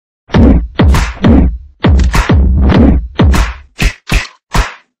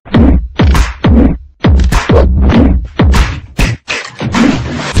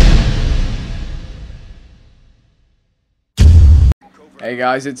Hey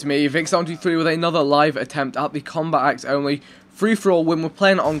guys, it's me, Vikkstar123 with another live attempt at the Combat Axe Only free-for-all win. We're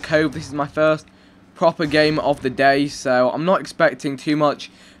playing it on Cove. This is my first proper game of the day, so I'm not expecting too much.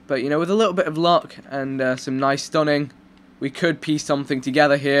 But, you know, with a little bit of luck and some nice stunning, we could piece something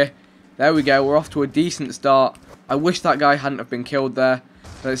together here. There we go, we're off to a decent start. I wish that guy hadn't have been killed there.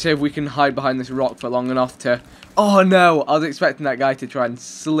 Let's see if we can hide behind this rock for long enough to... Oh no, I was expecting that guy to try and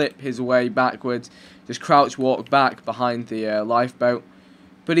slip his way backwards. Just crouch walk back behind the lifeboat.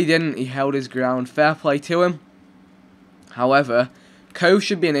 But he didn't, he held his ground. Fair play to him. However, Cove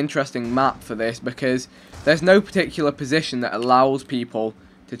should be an interesting map for this because there's no particular position that allows people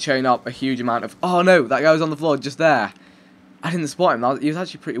to chain up a huge amount of... Oh no, that guy was on the floor just there. I didn't spot him, he was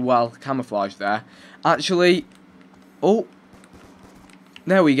actually pretty well camouflaged there. Actually, oh,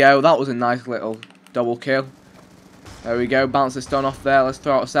 there we go, that was a nice little double kill. There we go, bounce the stun off there, let's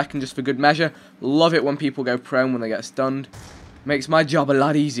throw out a second just for good measure. Love it when people go prone when they get stunned. Makes my job a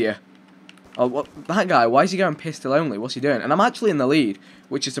lot easier. Oh, what, that guy, why is he going pistol only? What's he doing? And I'm actually in the lead,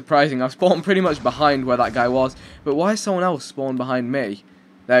 which is surprising. I've spawned pretty much behind where that guy was. But why is someone else spawned behind me?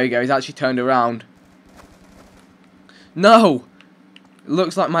 There you go, he's actually turned around. No! It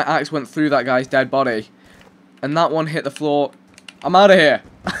looks like my axe went through that guy's dead body. And that one hit the floor. I'm out of here.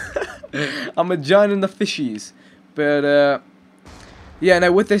 I'm a giant in the fishies. But, yeah,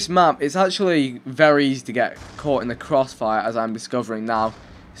 no, with this map, it's actually very easy to get caught in the crossfire, as I'm discovering now.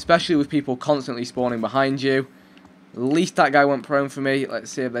 Especially with people constantly spawning behind you. At least that guy went prone for me.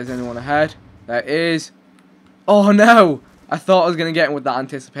 Let's see if there's anyone ahead. There is. Oh, no! I thought I was going to get him with that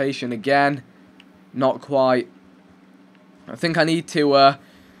anticipation again. Not quite. I think I need to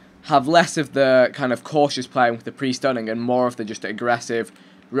have less of the kind of cautious playing with the pre-stunning and more of the just aggressive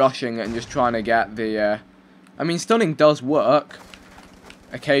rushing and just trying to get the... I mean, stunning does work.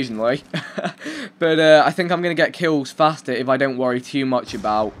 Occasionally. But I think I'm going to get kills faster if I don't worry too much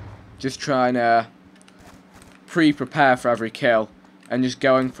about just trying to pre-prepare for every kill and just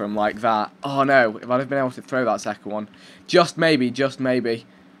going for them like that. Oh no, if I'd have been able to throw that second one. Just maybe, just maybe.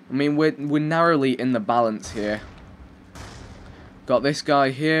 I mean, we're narrowly in the balance here. Got this guy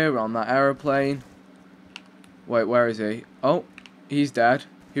here on that aeroplane. Wait, where is he? Oh, he's dead.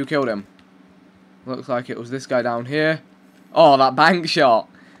 Who killed him? Looks like it was this guy down here. Oh, that bank shot.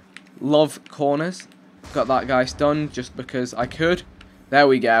 Love corners. Got that guy stunned just because I could. There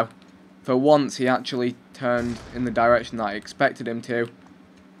we go. For once, he actually turned in the direction that I expected him to.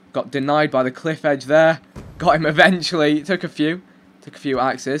 Got denied by the cliff edge there. Got him eventually. It took a few. Took a few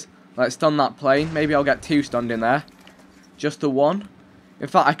axes. Let's stun that plane. Maybe I'll get 2 stunned in there. Just the 1. In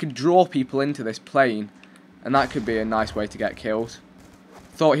fact, I could draw people into this plane. And that could be a nice way to get kills.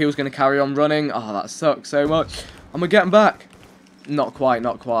 Thought he was going to carry on running. Oh, that sucks so much. I'm going to get him back. Not quite,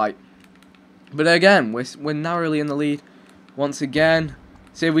 not quite. But again, we're narrowly in the lead. Once again.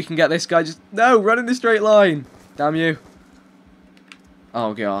 See if we can get this guy just... No, run in the straight line. Damn you.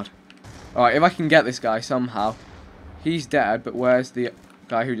 Oh, God. Alright, if I can get this guy somehow. He's dead, but where's the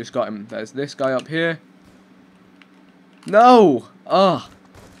guy who just got him? There's this guy up here. No! Ugh.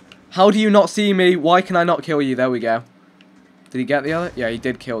 How do you not see me? Why can I not kill you? There we go. Did he get the other? Yeah, he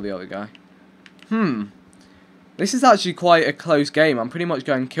did kill the other guy. This is actually quite a close game. I'm pretty much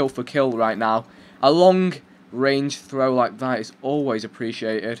going kill for kill right now. A long range throw like that is always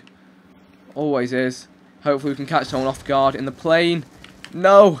appreciated. Always is. Hopefully we can catch someone off guard in the plane.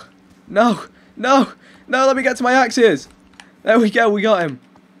 No! No! No! No, let me get to my axes! There we go, we got him.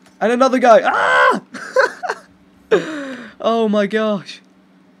 And another guy. Ah! Oh my gosh.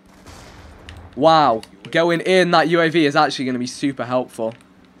 Wow. Going in that UAV is actually going to be super helpful.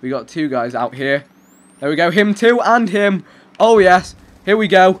 We got 2 guys out here. There we go. Him too and him. Oh yes. Here we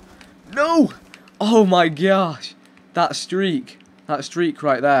go. No. Oh my gosh. That streak. That streak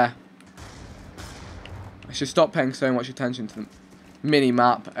right there. I should stop paying so much attention to the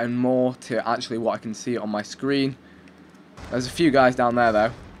mini-map and more to actually what I can see on my screen. There's a few guys down there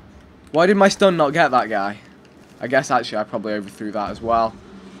though. Why did my stun not get that guy? I guess actually I probably overthrew that as well.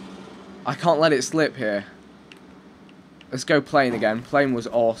 I can't let it slip here. Let's go plane again. Plane was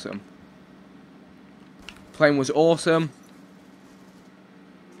awesome. Plane was awesome.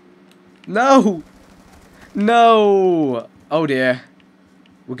 No! No! Oh dear.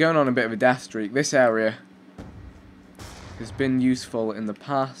 We're going on a bit of a death streak. This area has been useful in the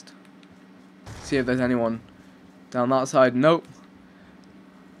past. See if there's anyone down that side. Nope.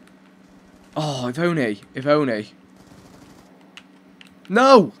 Oh, if only. If only.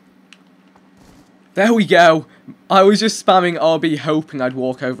 No! There we go. I was just spamming RB hoping I'd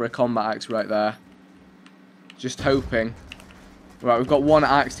walk over a combat axe right there. Just hoping. Right, we've got 1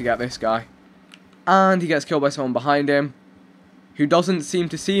 axe to get this guy. And he gets killed by someone behind him. who doesn't seem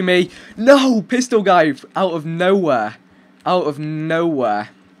to see me. No! Pistol guy out of nowhere. Out of nowhere.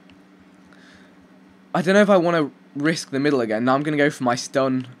 I don't know if I want to risk the middle again. Now I'm going to go for my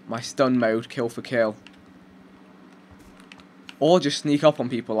stun mode, kill for kill. Or just sneak up on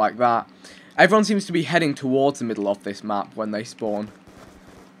people like that. Everyone seems to be heading towards the middle of this map when they spawn.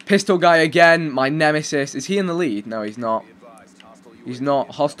 Pistol guy again, my nemesis. Is he in the lead? No, he's not. He's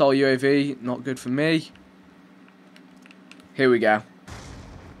not. Hostile UAV, not good for me. Here we go.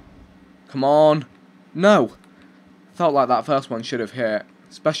 Come on. No. Felt like that first one should have hit.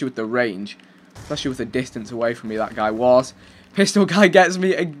 Especially with the range. Especially with the distance away from me that guy was. Pistol guy gets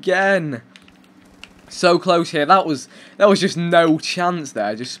me again. So close here. That was just no chance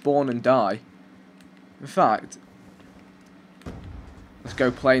there. Just spawn and die. In fact, let's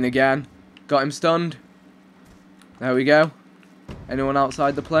go plane again. Got him stunned. There we go. Anyone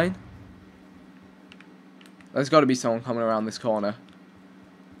outside the plane? There's got to be someone coming around this corner.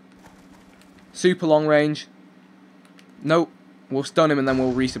 Super long range. Nope. We'll stun him and then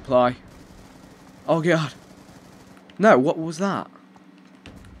we'll resupply. Oh god. No, what was that?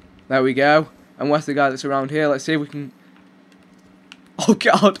 There we go. And where's the guy that's around here? Let's see if we can... Oh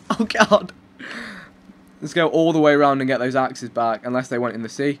god, oh god. Let's go all the way around and get those axes back. Unless they went in the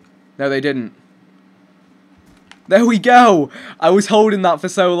sea. No, they didn't. There we go. I was holding that for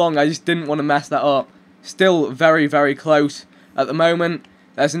so long. I just didn't want to mess that up. Still very, very close at the moment.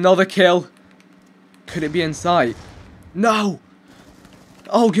 There's another kill. Could it be in sight? No.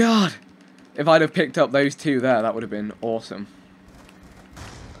 Oh god. If I'd have picked up those two there, that would have been awesome.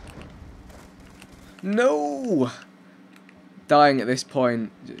 No! Dying at this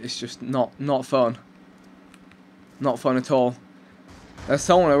point, it's just not fun. Not fun at all. There's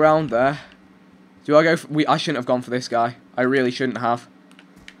someone around there. Do I go for... I shouldn't have gone for this guy. I really shouldn't have.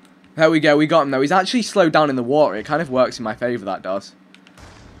 There we go, we got him though. He's actually slowed down in the water. It kind of works in my favour, that does.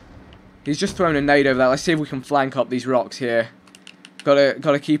 He's just thrown a nade over there. Let's see if we can flank up these rocks here.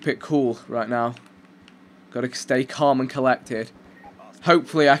 Gotta keep it cool right now. Gotta stay calm and collected.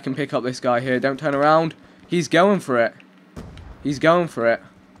 Hopefully I can pick up this guy here. Don't turn around. He's going for it. He's going for it.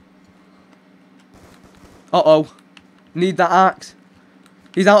 Uh-oh. Need that axe.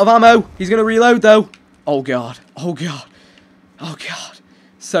 He's out of ammo. He's going to reload, though. Oh, God. Oh, God. Oh, God.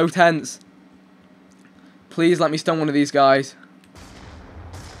 So tense. Please let me stun one of these guys.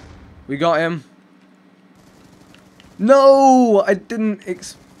 We got him. No! I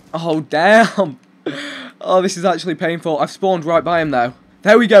didn't oh, damn. Oh, this is actually painful. I've spawned right by him, though.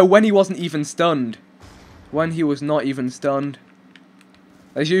 There we go, when he wasn't even stunned. When he was not even stunned.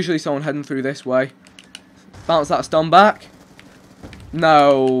 There's usually someone heading through this way. Bounce that stun back.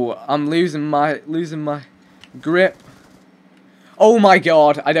 No, I'm losing my grip. Oh my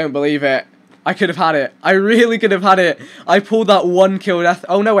god, I don't believe it. I could have had it. I really could have had it. I pulled that one kill death.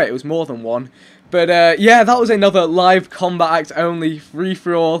 Oh, no, wait, it was more than one. But, yeah, that was another live combat act only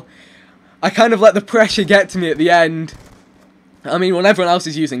free-for-all. I kind of let the pressure get to me at the end. I mean, when everyone else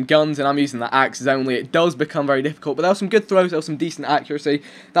is using guns and I'm using the axes only, it does become very difficult. But there were some good throws, there was some decent accuracy.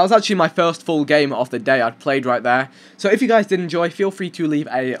 That was actually my first full game of the day I'd played right there. So if you guys did enjoy, feel free to leave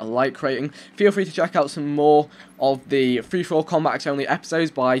a like rating. Feel free to check out some more of the free-for-all combat only episodes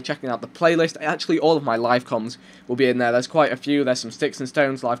by checking out the playlist. Actually, all of my live comms will be in there. There's quite a few. There's some Sticks and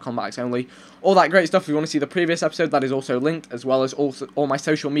Stones, live combat only. All that great stuff. If you want to see the previous episode, that is also linked, as well as also all my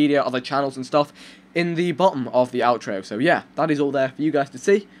social media, other channels and stuff in the bottom of the outro. So yeah, that is all there for you guys to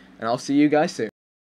see, and I'll see you guys soon.